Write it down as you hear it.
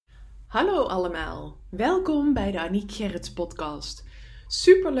Hallo allemaal, welkom bij de Aniek Gerrits podcast.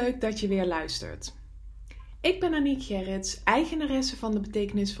 Superleuk dat je weer luistert. Ik ben Aniek Gerrits, eigenaresse van de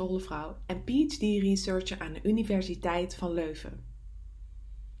Betekenisvolle Vrouw en PhD-researcher aan de Universiteit van Leuven.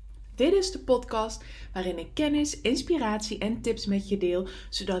 Dit is de podcast waarin ik kennis, inspiratie en tips met je deel,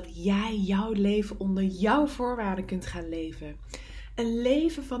 zodat jij jouw leven onder jouw voorwaarden kunt gaan leven. Een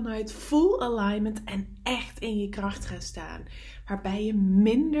leven vanuit full alignment en echt in je kracht gaan staan. Waarbij je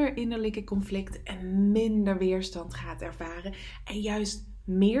minder innerlijke conflict en minder weerstand gaat ervaren. En juist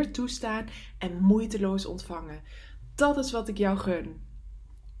meer toestaan en moeiteloos ontvangen. Dat is wat ik jou gun.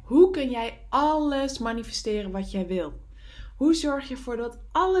 Hoe kun jij alles manifesteren wat jij wil? Hoe zorg je ervoor dat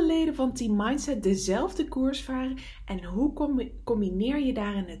alle leden van Team Mindset dezelfde koers varen? En hoe combineer je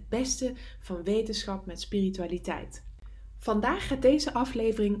daarin het beste van wetenschap met spiritualiteit? Vandaag gaat deze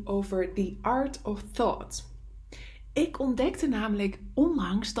aflevering over The Art of Thought. Ik ontdekte namelijk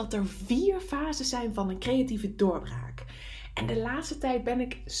onlangs dat er 4 fases zijn van een creatieve doorbraak. En de laatste tijd ben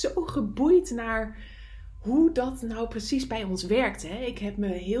ik zo geboeid naar hoe dat nou precies bij ons werkt. Ik heb me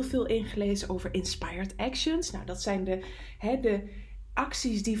heel veel ingelezen over Inspired Actions. Nou, dat zijn de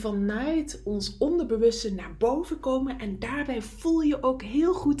acties die vanuit ons onderbewuste naar boven komen. En daarbij voel je ook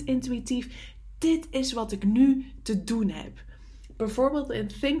heel goed intuïtief: dit is wat ik nu te doen heb. Bijvoorbeeld in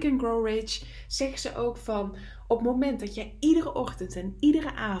Think and Grow Rich zeggen ze ook van: op het moment dat jij iedere ochtend en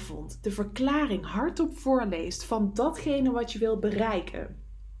iedere avond de verklaring hardop voorleest van datgene wat je wil bereiken.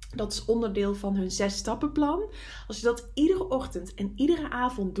 Dat is onderdeel van hun 6-stappenplan. Als je dat iedere ochtend en iedere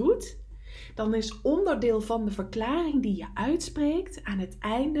avond doet, dan is onderdeel van de verklaring die je uitspreekt aan het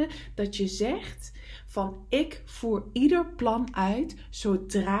einde dat je zegt van: ik voer ieder plan uit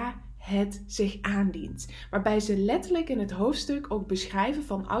zodra het zich aandient. Waarbij ze letterlijk in het hoofdstuk ook beschrijven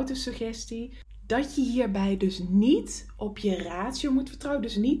van autosuggestie dat je hierbij dus niet op je ratio moet vertrouwen.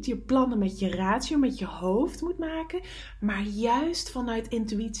 Dus niet je plannen met je ratio, met je hoofd moet maken, maar juist vanuit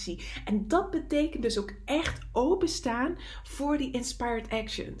intuïtie. En dat betekent dus ook echt openstaan voor die Inspired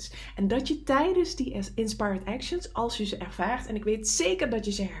Actions. En dat je tijdens die Inspired Actions, als je ze ervaart, en ik weet zeker dat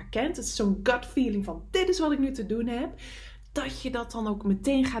je ze herkent, het is zo'n gut feeling van: dit is wat ik nu te doen heb, dat je dat dan ook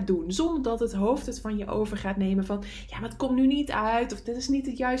meteen gaat doen. Zonder dat het hoofd het van je over gaat nemen van: ja, maar het komt nu niet uit. Of dit is niet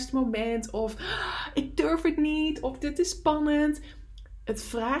het juiste moment. Of ik durf het niet. Of dit is spannend. Het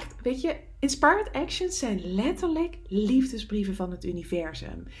vraagt, weet je, Inspired Actions zijn letterlijk liefdesbrieven van het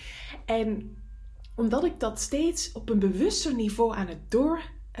universum. En omdat ik dat steeds op een bewuster niveau aan het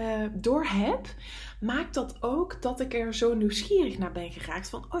door heb, maakt dat ook dat ik er zo nieuwsgierig naar ben geraakt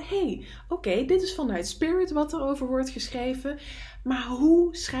van: oké, dit is vanuit Spirit wat er over wordt geschreven, maar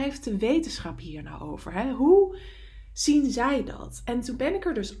hoe schrijft de wetenschap hier nou over? Hè? Hoe zien zij dat? En toen ben ik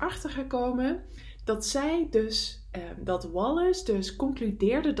er dus achter gekomen dat Wallace dus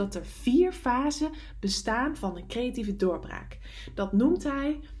concludeerde dat er 4 fasen bestaan van een creatieve doorbraak. Dat noemt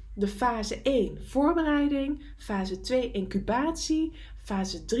hij de fase 1 voorbereiding, fase 2 incubatie,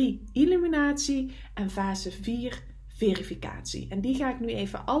 fase 3 illuminatie en fase 4 verificatie. En die ga ik nu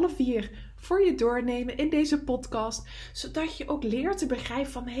even alle 4 voor je doornemen in deze podcast, zodat je ook leert te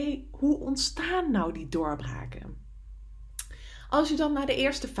begrijpen van: hoe ontstaan nou die doorbraken? Als je dan naar de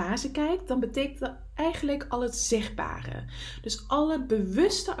eerste fase kijkt, dan betekent dat eigenlijk al het zichtbare. Dus alle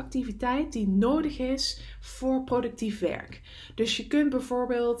bewuste activiteit die nodig is voor productief werk. Dus je kunt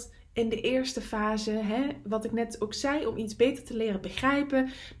bijvoorbeeld in de eerste fase, wat ik net ook zei, om iets beter te leren begrijpen,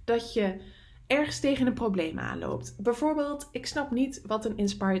 dat je ergens tegen een probleem aanloopt. Bijvoorbeeld: ik snap niet wat een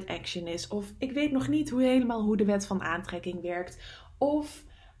Inspired Action is. Of ik weet nog niet hoe de wet van aantrekking werkt. Of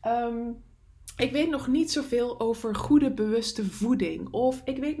ik weet nog niet zoveel over goede bewuste voeding. Of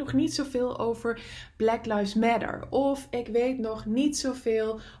ik weet nog niet zoveel over Black Lives Matter. Of ik weet nog niet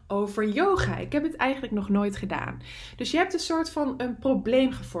zoveel over yoga. Ik heb het eigenlijk nog nooit gedaan. Dus je hebt een soort van een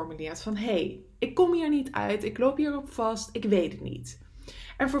probleem geformuleerd. Van: ik kom hier niet uit. Ik loop hierop vast. Ik weet het niet.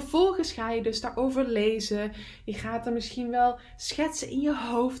 En vervolgens ga je dus daarover lezen. Je gaat er misschien wel schetsen in je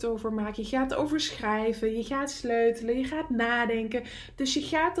hoofd over maken. Je gaat erover schrijven. Je gaat sleutelen. Je gaat nadenken. Dus je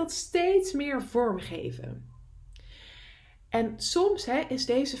gaat dat steeds meer vormgeven. En soms is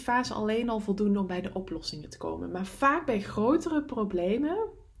deze fase alleen al voldoende om bij de oplossingen te komen. Maar vaak bij grotere problemen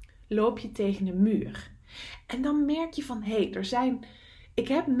loop je tegen een muur. En dan merk je van: ik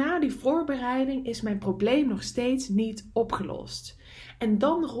heb na die voorbereiding is mijn probleem nog steeds niet opgelost. En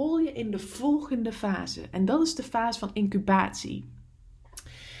dan rol je in de volgende fase. En dat is de fase van incubatie.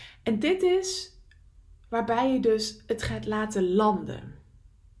 En dit is waarbij je dus het gaat laten landen.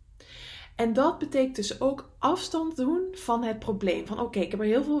 En dat betekent dus ook afstand doen van het probleem. Van: ik heb er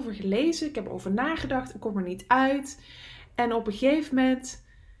heel veel over gelezen. Ik heb erover nagedacht. Ik kom er niet uit. En op een gegeven moment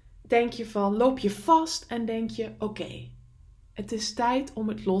loop je vast en denk je, oké, het is tijd om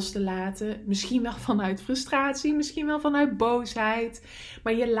het los te laten. Misschien wel vanuit frustratie, misschien wel vanuit boosheid.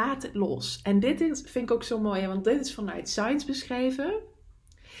 Maar je laat het los. En vind ik ook zo mooi, want dit is vanuit Science beschreven.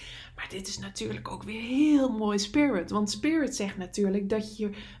 Maar dit is natuurlijk ook weer heel mooi Spirit. Want Spirit zegt natuurlijk dat je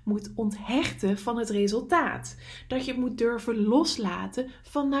moet onthechten van het resultaat. Dat je het moet durven loslaten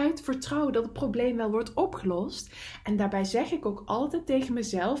vanuit vertrouwen dat het probleem wel wordt opgelost. En daarbij zeg ik ook altijd tegen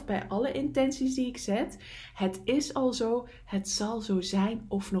mezelf, bij alle intenties die ik zet: het is al zo, het zal zo zijn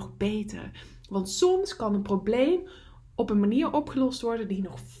of nog beter. Want soms kan een probleem op een manier opgelost worden die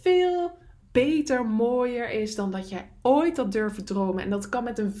nog veel beter, mooier is dan dat jij ooit had durven dromen. En dat kan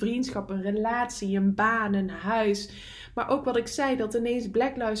met een vriendschap, een relatie, een baan, een huis. Maar ook wat ik zei, dat ineens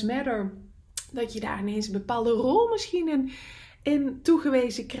Black Lives Matter, dat je daar ineens een bepaalde rol misschien in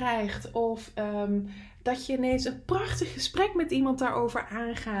toegewezen krijgt. Of dat je ineens een prachtig gesprek met iemand daarover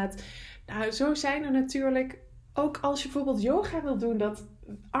aangaat. Nou, zo zijn er natuurlijk, ook als je bijvoorbeeld yoga wil doen,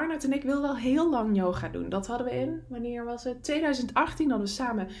 Arnoud en ik wilden wel heel lang yoga doen. Dat hadden we wanneer was het? 2018 hadden we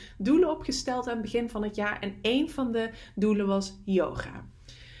samen doelen opgesteld aan het begin van het jaar. En één van de doelen was yoga.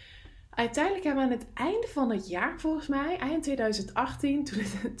 Uiteindelijk hebben we aan het einde van het jaar, volgens mij, eind 2018,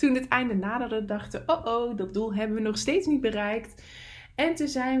 toen het einde naderde, dachten we, dat doel hebben we nog steeds niet bereikt. En toen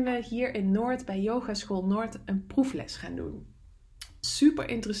zijn we hier in Noord, bij Yogaschool Noord, een proefles gaan doen. Super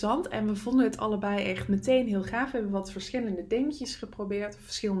interessant en we vonden het allebei echt meteen heel gaaf. We hebben wat verschillende dingetjes geprobeerd,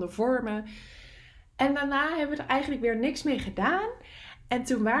 verschillende vormen. En daarna hebben we er eigenlijk weer niks mee gedaan. En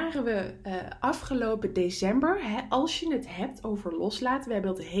toen waren we afgelopen december, als je het hebt over loslaten, we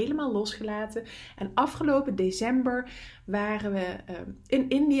hebben het helemaal losgelaten. En afgelopen december waren we in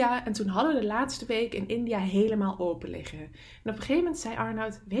India en toen hadden we de laatste week in India helemaal open liggen. En op een gegeven moment zei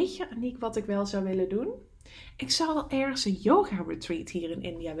Arnoud, weet je Aniek wat ik wel zou willen doen? Ik zou wel ergens een yoga retreat hier in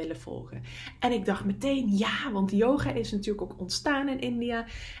India willen volgen. En ik dacht meteen, ja, want yoga is natuurlijk ook ontstaan in India.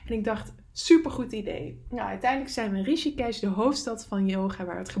 En ik dacht, supergoed idee. Nou, uiteindelijk zijn we in Rishikesh, de hoofdstad van yoga,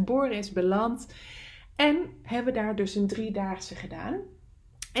 waar het geboren is, beland. En hebben daar dus een 3-daagse gedaan.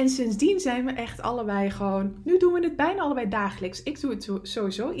 En sindsdien zijn we echt allebei gewoon, nu doen we het bijna allebei dagelijks. Ik doe het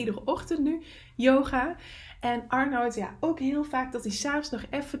sowieso iedere ochtend nu, yoga. En Arnoud, ja, ook heel vaak dat hij 's avonds nog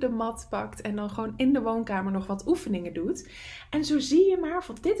even de mat pakt en dan gewoon in de woonkamer nog wat oefeningen doet. En zo zie je maar,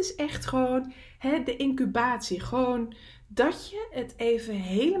 want dit is echt gewoon de incubatie. Gewoon dat je het even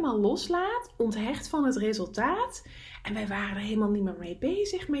helemaal loslaat, onthecht van het resultaat. En wij waren er helemaal niet meer mee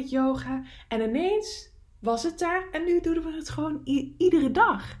bezig met yoga. En ineens was het daar en nu doen we het gewoon iedere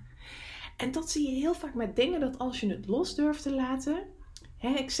dag. En dat zie je heel vaak met dingen, dat als je het los durft te laten.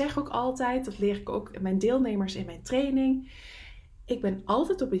 Ik zeg ook altijd, dat leer ik ook mijn deelnemers in mijn training. Ik ben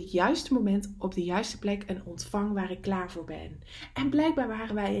altijd op het juiste moment op de juiste plek en ontvang waar ik klaar voor ben. En blijkbaar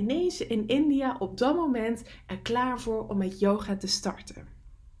waren wij ineens in India op dat moment er klaar voor om met yoga te starten.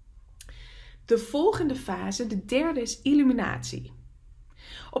 De volgende fase, de derde, is illuminatie.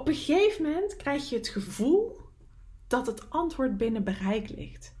 Op een gegeven moment krijg je het gevoel dat het antwoord binnen bereik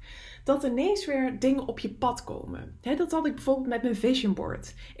ligt. Dat ineens weer dingen op je pad komen. Dat had ik bijvoorbeeld met mijn vision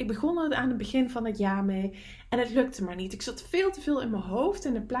board. Ik begon er aan het begin van het jaar mee en het lukte maar niet. Ik zat veel te veel in mijn hoofd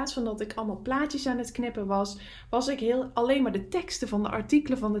en in plaats van dat ik allemaal plaatjes aan het knippen was ik alleen maar de teksten van de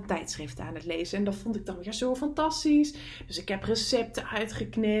artikelen van de tijdschriften aan het lezen. En dat vond ik dan weer zo fantastisch. Dus ik heb recepten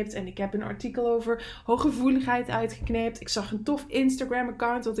uitgeknipt en ik heb een artikel over hooggevoeligheid uitgeknipt. Ik zag een tof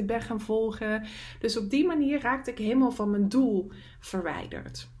Instagram-account dat ik ben gaan volgen. Dus op die manier raakte ik helemaal van mijn doel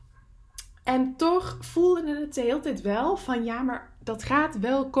verwijderd. En toch voelde het de hele tijd wel van ja, maar dat gaat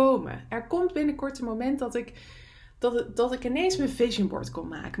wel komen. Er komt binnenkort een moment dat ik ineens mijn vision board kon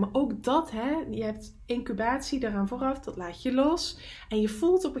maken. Maar ook dat, je hebt incubatie daaraan vooraf, dat laat je los. En je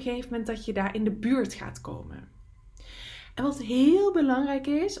voelt op een gegeven moment dat je daar in de buurt gaat komen. En wat heel belangrijk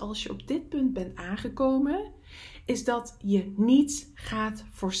is, als je op dit punt bent aangekomen, is dat je niets gaat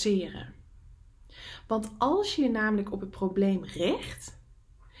forceren. Want als je namelijk op het probleem richt,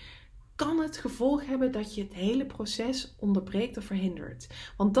 kan het gevolg hebben dat je het hele proces onderbreekt of verhindert.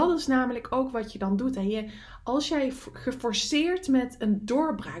 Want dat is namelijk ook wat je dan doet. Als jij geforceerd met een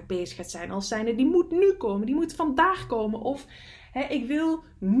doorbraak bezig gaat zijn, als zijnde die moet nu komen, die moet vandaag komen. Of ik wil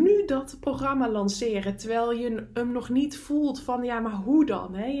nu dat programma lanceren, terwijl je hem nog niet voelt van ja, maar hoe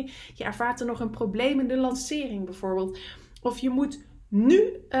dan? Je ervaart er nog een probleem in de lancering bijvoorbeeld. Of je moet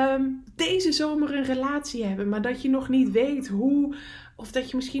nu deze zomer een relatie hebben, maar dat je nog niet weet hoe. Of dat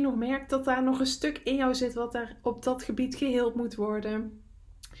je misschien nog merkt dat daar nog een stuk in jou zit wat daar op dat gebied geheeld moet worden.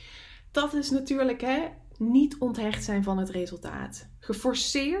 Dat is natuurlijk niet onthecht zijn van het resultaat.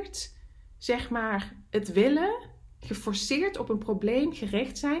 Geforceerd, zeg maar, het willen Geforceerd op een probleem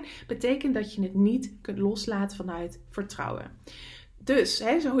gericht zijn betekent dat je het niet kunt loslaten vanuit vertrouwen. Dus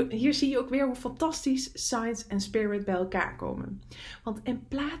hier zie je ook weer hoe fantastisch science en spirit bij elkaar komen. Want in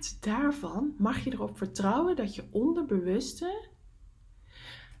plaats daarvan mag je erop vertrouwen dat je onderbewuste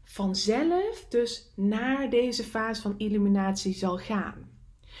vanzelf dus naar deze fase van illuminatie zal gaan.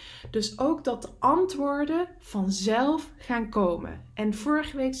 Dus ook dat de antwoorden vanzelf gaan komen. En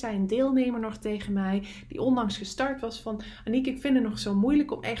vorige week zei een deelnemer nog tegen mij, die onlangs gestart was, van Aniek, ik vind het nog zo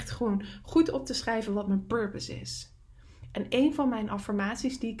moeilijk om echt gewoon goed op te schrijven wat mijn purpose is. En een van mijn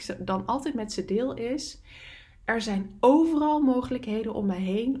affirmaties die ik dan altijd met ze deel is: er zijn overal mogelijkheden om mij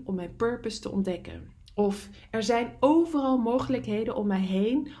heen om mijn purpose te ontdekken. Of er zijn overal mogelijkheden om mij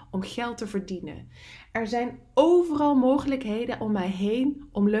heen om geld te verdienen. Er zijn overal mogelijkheden om mij heen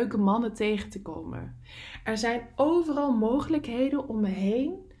om leuke mannen tegen te komen. Er zijn overal mogelijkheden om me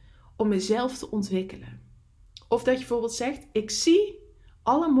heen om mezelf te ontwikkelen. Of dat je bijvoorbeeld zegt, ik zie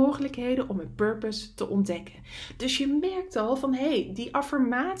alle mogelijkheden om mijn purpose te ontdekken. Dus je merkt al van, die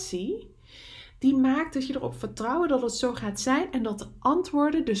affirmatie, die maakt dat je erop vertrouwt dat het zo gaat zijn en dat de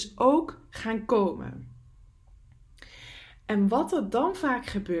antwoorden dus ook gaan komen. En wat er dan vaak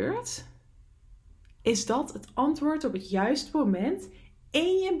gebeurt, is dat het antwoord op het juiste moment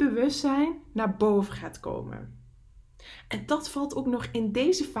in je bewustzijn naar boven gaat komen. En dat valt ook nog in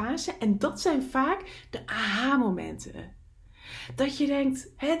deze fase en dat zijn vaak de aha-momenten. Dat je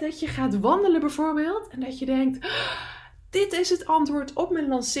denkt, dat je gaat wandelen bijvoorbeeld en dat je denkt, dit is het antwoord op mijn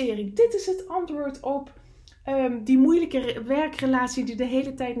lancering. Dit is het antwoord op die moeilijke werkrelatie die de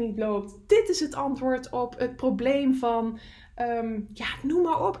hele tijd niet loopt. Dit is het antwoord op het probleem van, noem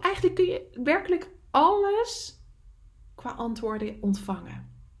maar op. Eigenlijk kun je werkelijk alles qua antwoorden ontvangen.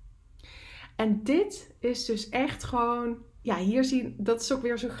 En dit is dus echt gewoon, hier zie je, dat is ook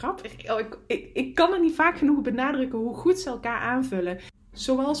weer zo grappig. Ik kan het niet vaak genoeg benadrukken hoe goed ze elkaar aanvullen.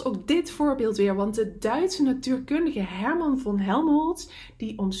 Zoals ook dit voorbeeld weer, want de Duitse natuurkundige Hermann von Helmholtz,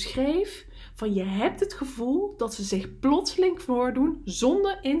 die omschreef van je hebt het gevoel dat ze zich plotseling voordoen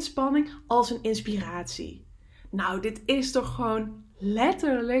zonder inspanning als een inspiratie. Nou, dit is toch gewoon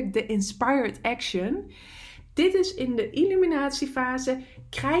letterlijk de inspired action. Dit is in de illuminatiefase,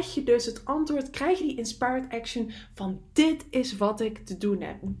 krijg je dus het antwoord, krijg je die inspired action van dit is wat ik te doen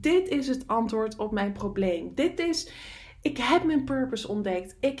heb. Dit is het antwoord op mijn probleem. Ik heb mijn purpose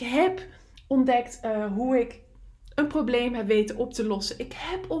ontdekt. Ik heb ontdekt hoe ik een probleem heb weten op te lossen. Ik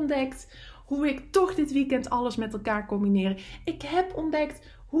heb ontdekt hoe ik toch dit weekend alles met elkaar combineer. Ik heb ontdekt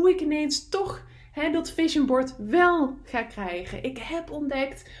hoe ik ineens toch dat vision board wel ga krijgen. Ik heb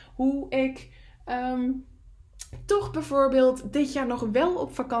ontdekt hoe ik toch bijvoorbeeld dit jaar nog wel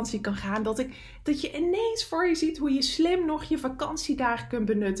op vakantie kan gaan. Dat je ineens voor je ziet hoe je slim nog je vakantiedagen kunt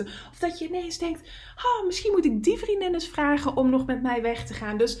benutten. Of dat je ineens denkt, misschien moet ik die vriendin eens vragen om nog met mij weg te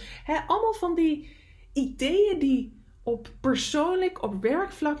gaan. Dus allemaal van die ideeën die op persoonlijk, op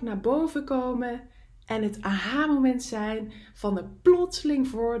werkvlak naar boven komen. En het aha-moment zijn van het plotseling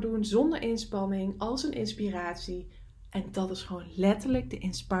voordoen zonder inspanning als een inspiratie. En dat is gewoon letterlijk de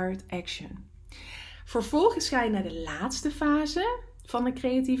inspired action. Vervolgens ga je naar de laatste fase van een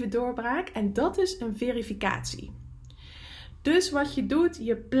creatieve doorbraak en dat is een verificatie. Dus wat je doet,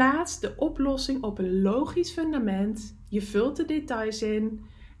 je plaatst de oplossing op een logisch fundament, je vult de details in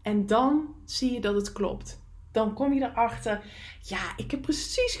en dan zie je dat het klopt. Dan kom je erachter, ik heb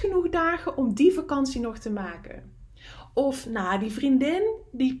precies genoeg dagen om die vakantie nog te maken. Of die vriendin,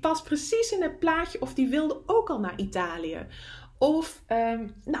 die past precies in het plaatje of die wilde ook al naar Italië. Of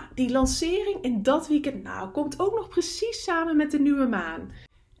die lancering in dat weekend komt ook nog precies samen met de nieuwe maan.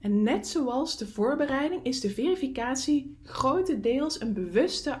 En net zoals de voorbereiding is de verificatie grotendeels een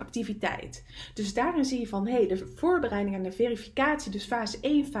bewuste activiteit. Dus daarin zie je van de voorbereiding en de verificatie, dus fase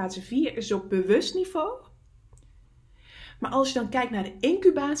 1, fase 4 is op bewust niveau. Maar als je dan kijkt naar de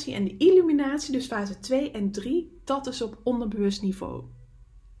incubatie en de illuminatie, dus fase 2 en 3, dat is op onderbewust niveau.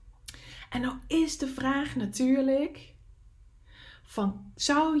 En nou is de vraag natuurlijk van,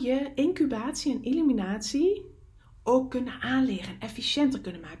 zou je incubatie en illuminatie ook kunnen aanleren en efficiënter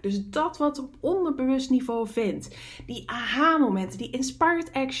kunnen maken? Dus dat wat op onderbewust niveau vindt, die aha-momenten, die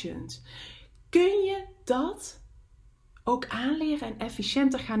inspired actions, kun je dat ook aanleren en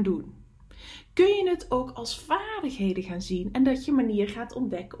efficiënter gaan doen? Kun je het ook als vaardigheden gaan zien en dat je manier gaat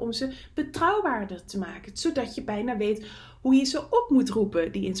ontdekken om ze betrouwbaarder te maken, zodat je bijna weet hoe je ze op moet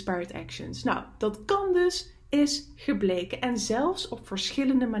roepen, die inspired actions. Nou, dat kan dus, is gebleken en zelfs op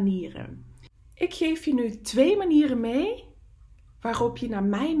verschillende manieren. Ik geef je nu 2 manieren mee waarop je naar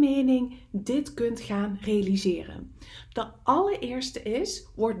mijn mening dit kunt gaan realiseren. De allereerste is,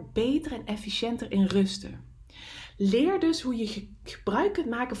 word beter en efficiënter in rusten. Leer dus hoe je gebruik kunt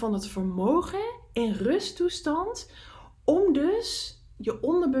maken van het vermogen in rusttoestand om dus je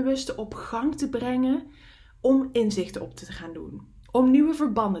onderbewuste op gang te brengen om inzichten op te gaan doen. Om nieuwe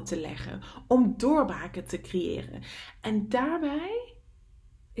verbanden te leggen. Om doorbraken te creëren. En daarbij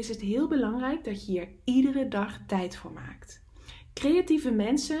is het heel belangrijk dat je hier iedere dag tijd voor maakt. Creatieve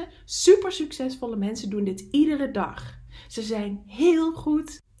mensen, super succesvolle mensen doen dit iedere dag. Ze zijn heel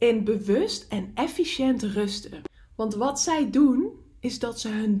goed in bewust en efficiënt rusten. Want wat zij doen, is dat ze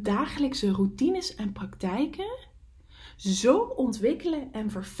hun dagelijkse routines en praktijken zo ontwikkelen en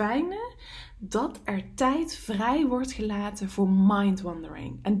verfijnen dat er tijd vrij wordt gelaten voor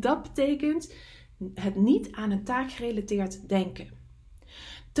mind-wandering. En dat betekent het niet aan een taak gerelateerd denken.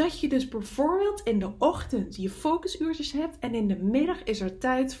 Dat je dus bijvoorbeeld in de ochtend je focusuurtjes hebt en in de middag is er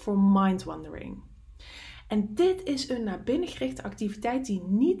tijd voor mind-wandering. En dit is een naar binnen gerichte activiteit die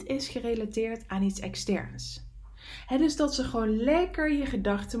niet is gerelateerd aan iets externs. Dus dat ze gewoon lekker je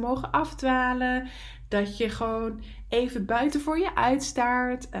gedachten mogen afdwalen. Dat je gewoon even buiten voor je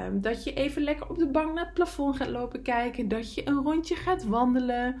uitstaart. Dat je even lekker op de bank naar het plafond gaat lopen kijken. Dat je een rondje gaat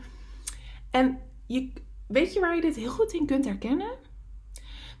wandelen. En weet je waar je dit heel goed in kunt herkennen?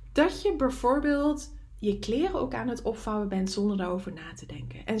 Dat je bijvoorbeeld je kleren ook aan het opvouwen bent zonder daarover na te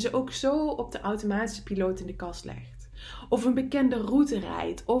denken. En ze ook zo op de automatische piloot in de kast legt. Of een bekende route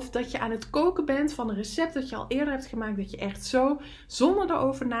rijdt. Of dat je aan het koken bent van een recept dat je al eerder hebt gemaakt. Dat je echt zo, zonder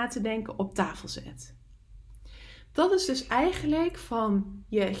erover na te denken, op tafel zet. Dat is dus eigenlijk van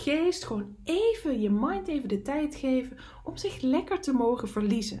je geest gewoon even, je mind even de tijd geven om zich lekker te mogen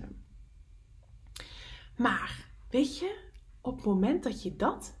verliezen. Maar, weet je, op het moment dat je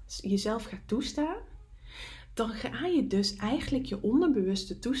dat jezelf gaat toestaan, dan ga je dus eigenlijk je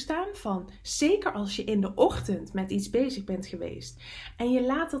onderbewuste toestaan van, zeker als je in de ochtend met iets bezig bent geweest en je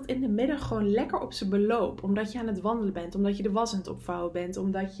laat dat in de middag gewoon lekker op zijn beloop, omdat je aan het wandelen bent, omdat je de was aan het opvouwen bent,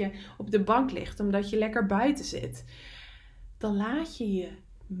 omdat je op de bank ligt, omdat je lekker buiten zit, dan laat je je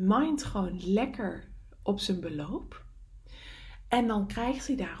mind gewoon lekker op zijn beloop en dan krijgt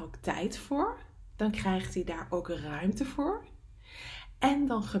hij daar ook tijd voor, dan krijgt hij daar ook ruimte voor en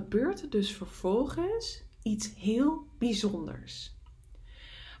dan gebeurt er dus vervolgens iets heel bijzonders.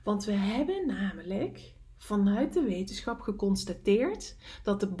 Want we hebben namelijk vanuit de wetenschap geconstateerd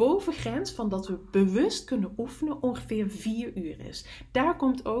dat de bovengrens van dat we bewust kunnen oefenen ongeveer 4 uur is. Daar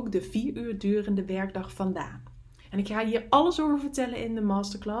komt ook de 4 uur durende werkdag vandaan. En ik ga hier alles over vertellen in de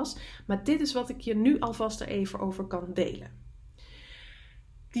masterclass, maar dit is wat ik je nu alvast er even over kan delen.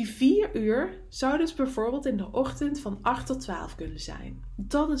 Die 4 uur zou dus bijvoorbeeld in de ochtend van 8 tot 12 kunnen zijn.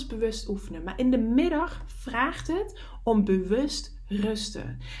 Dat is bewust oefenen. Maar in de middag vraagt het om bewust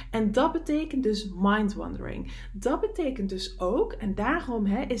rusten. En dat betekent dus mind-wandering. Dat betekent dus ook, en daarom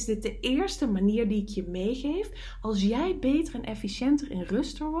is dit de eerste manier die ik je meegeef. Als jij beter en efficiënter in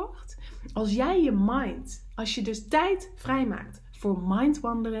rusten wordt, als jij je mind, als je dus tijd vrijmaakt voor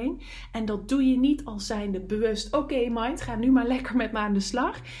mindwandering. En dat doe je niet als zijnde bewust, oké, mind, ga nu maar lekker met me aan de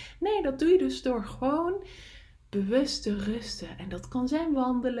slag. Nee, dat doe je dus door gewoon bewust te rusten. En dat kan zijn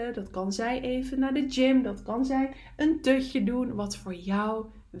wandelen, dat kan zijn even naar de gym, dat kan zijn een dutje doen wat voor jou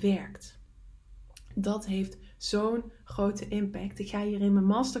werkt. Dat heeft zo'n grote impact. Ik ga hier in mijn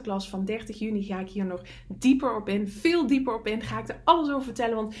masterclass van 30 juni ga ik hier nog dieper op in. Veel dieper op in. Ga ik er alles over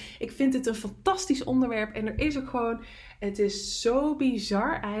vertellen. Want ik vind het een fantastisch onderwerp. En er is ook gewoon, het is zo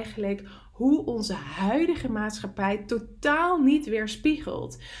bizar eigenlijk hoe onze huidige maatschappij totaal niet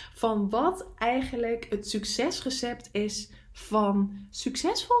weerspiegelt. Van wat eigenlijk het succesrecept is van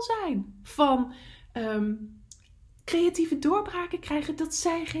succesvol zijn. Van creatieve doorbraken krijgen, dat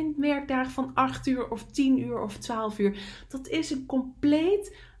zijn geen werkdagen van 8 uur of 10 uur of 12 uur. Dat is een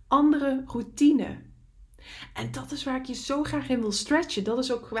compleet andere routine. En dat is waar ik je zo graag in wil stretchen. Dat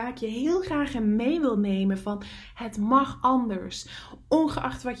is ook waar ik je heel graag in mee wil nemen van het mag anders.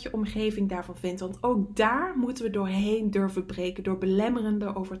 Ongeacht wat je omgeving daarvan vindt. Want ook daar moeten we doorheen durven breken door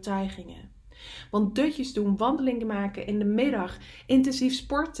belemmerende overtuigingen. Want dutjes doen, wandelingen maken in de middag, intensief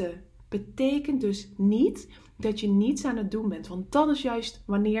sporten, betekent dus niet dat je niets aan het doen bent. Want dat is juist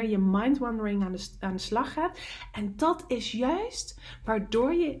wanneer je mindwandering aan de slag gaat. En dat is juist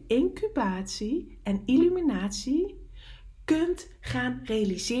waardoor je incubatie en illuminatie kunt gaan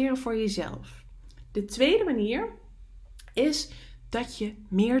realiseren voor jezelf. De tweede manier is dat je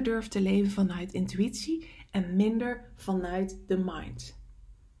meer durft te leven vanuit intuïtie en minder vanuit de mind.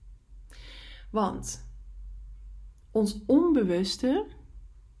 Want ons onbewuste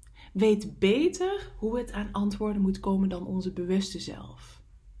weet beter hoe het aan antwoorden moet komen dan onze bewuste zelf.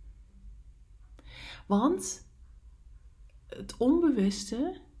 Want het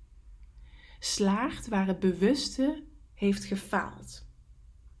onbewuste slaagt waar het bewuste heeft gefaald.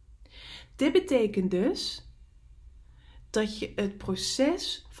 Dit betekent dus dat je het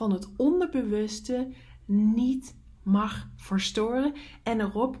proces van het onderbewuste niet mag verstoren en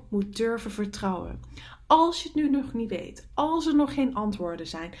erop moet durven vertrouwen. Als je het nu nog niet weet, als er nog geen antwoorden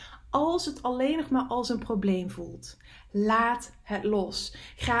zijn, als het alleen nog maar als een probleem voelt, laat het los.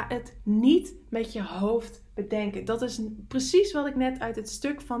 Ga het niet met je hoofd bedenken. Dat is precies wat ik net uit het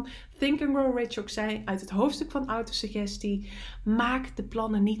stuk van Think and Grow Rich ook zei, uit het hoofdstuk van autosuggestie. Maak de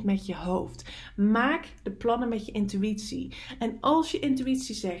plannen niet met je hoofd. Maak de plannen met je intuïtie. En als je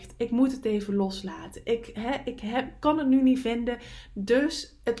intuïtie zegt, ik moet het even loslaten. Ik kan het nu niet vinden,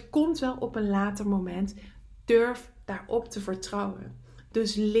 dus het komt wel op een later moment. Durf daarop te vertrouwen.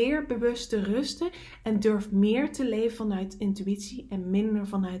 Dus leer bewust te rusten en durf meer te leven vanuit intuïtie en minder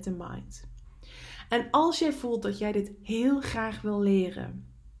vanuit de mind. En als jij voelt dat jij dit heel graag wil leren,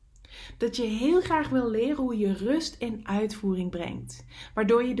 dat je heel graag wil leren hoe je rust in uitvoering brengt,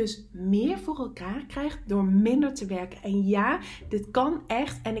 waardoor je dus meer voor elkaar krijgt door minder te werken. En ja, dit kan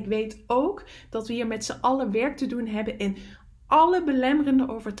echt. En ik weet ook dat we hier met z'n allen werk te doen hebben in alle belemmerende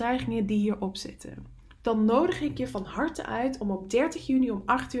overtuigingen die hierop zitten. Dan nodig ik je van harte uit om op 30 juni om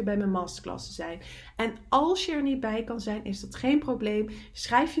 8 uur bij mijn masterclass te zijn. En als je er niet bij kan zijn, is dat geen probleem.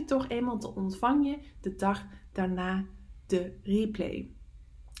 Schrijf je toch eenmaal, dan ontvang je de dag daarna de replay.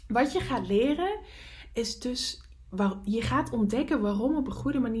 Wat je gaat leren is dus, je gaat ontdekken waarom op een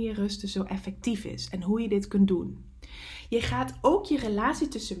goede manier rusten zo effectief is en hoe je dit kunt doen. Je gaat ook je relatie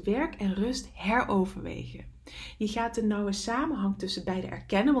tussen werk en rust heroverwegen. Je gaat de nauwe samenhang tussen beide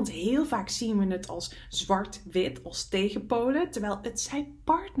erkennen, want heel vaak zien we het als zwart-wit, als tegenpolen, terwijl het zijn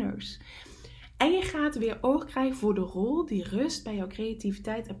partners. En je gaat weer oog krijgen voor de rol die rust bij jouw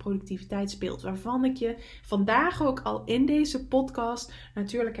creativiteit en productiviteit speelt. Waarvan ik je vandaag ook al in deze podcast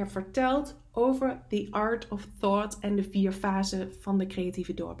natuurlijk heb verteld over the art of thought en de 4 fasen van de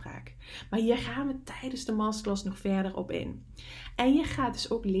creatieve doorbraak. Maar hier gaan we tijdens de masterclass nog verder op in. En je gaat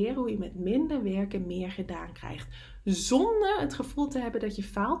dus ook leren hoe je met minder werken meer gedaan krijgt. Zonder het gevoel te hebben dat je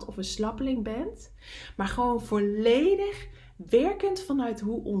faalt of een slappeling bent. Maar gewoon volledig werkend vanuit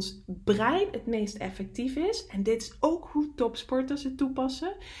hoe ons brein het meest effectief is. En dit is ook hoe topsporters het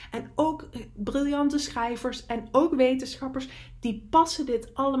toepassen. En ook briljante schrijvers en ook wetenschappers, die passen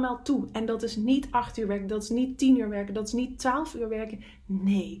dit allemaal toe. En dat is niet 8 uur werken, dat is niet 10 uur werken, dat is niet 12 uur werken.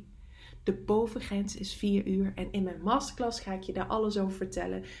 Nee, de bovengrens is 4 uur. En in mijn masterclass ga ik je daar alles over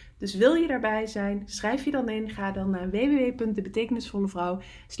vertellen. Dus wil je daarbij zijn, schrijf je dan in. Ga dan naar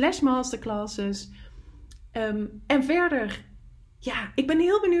www.debetekenisvollevrouw.com/masterclasses. En verder, ja, ik ben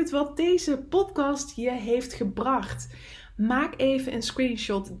heel benieuwd wat deze podcast je heeft gebracht. Maak even een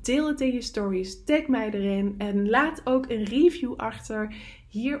screenshot, deel het in je stories, tag mij erin en laat ook een review achter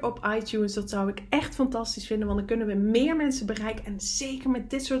hier op iTunes. Dat zou ik echt fantastisch vinden, want dan kunnen we meer mensen bereiken. En zeker met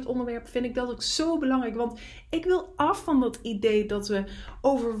dit soort onderwerpen vind ik dat ook zo belangrijk, want ik wil af van dat idee dat we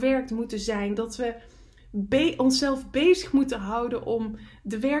overwerkt moeten zijn, dat we onszelf bezig moeten houden om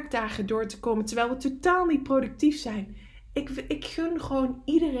de werkdagen door te komen, terwijl we totaal niet productief zijn. Ik gun gewoon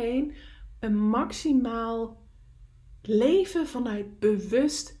iedereen een maximaal leven vanuit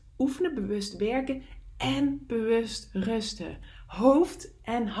bewust oefenen, bewust werken en bewust rusten. Hoofd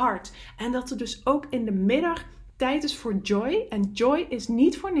en hart. En dat er dus ook in de middag tijd is voor joy. En joy is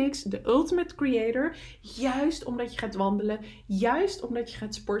niet voor niks de ultimate creator. Juist omdat je gaat wandelen, juist omdat je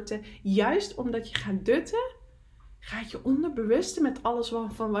gaat sporten, juist omdat je gaat dutten, gaat je onderbewuste met alles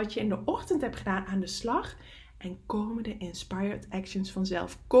van wat je in de ochtend hebt gedaan aan de slag. En komen de inspired actions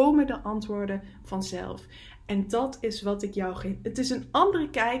vanzelf. Komen de antwoorden vanzelf. En dat is wat ik jou geef. Het is een andere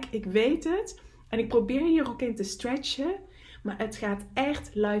kijk, ik weet het. En ik probeer hier ook in te stretchen. Maar het gaat echt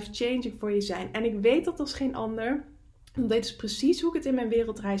life-changing voor je zijn. En ik weet dat als geen ander. Want dit is precies hoe ik het in mijn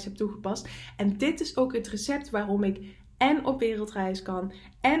wereldreis heb toegepast. En dit is ook het recept waarom ik en op wereldreis kan.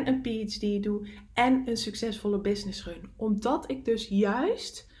 En een PhD doe. En een succesvolle business run. Omdat ik dus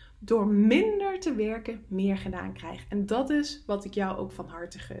juist door minder te werken meer gedaan krijg. En dat is wat ik jou ook van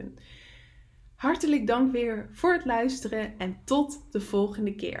harte gun. Hartelijk dank weer voor het luisteren en tot de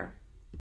volgende keer.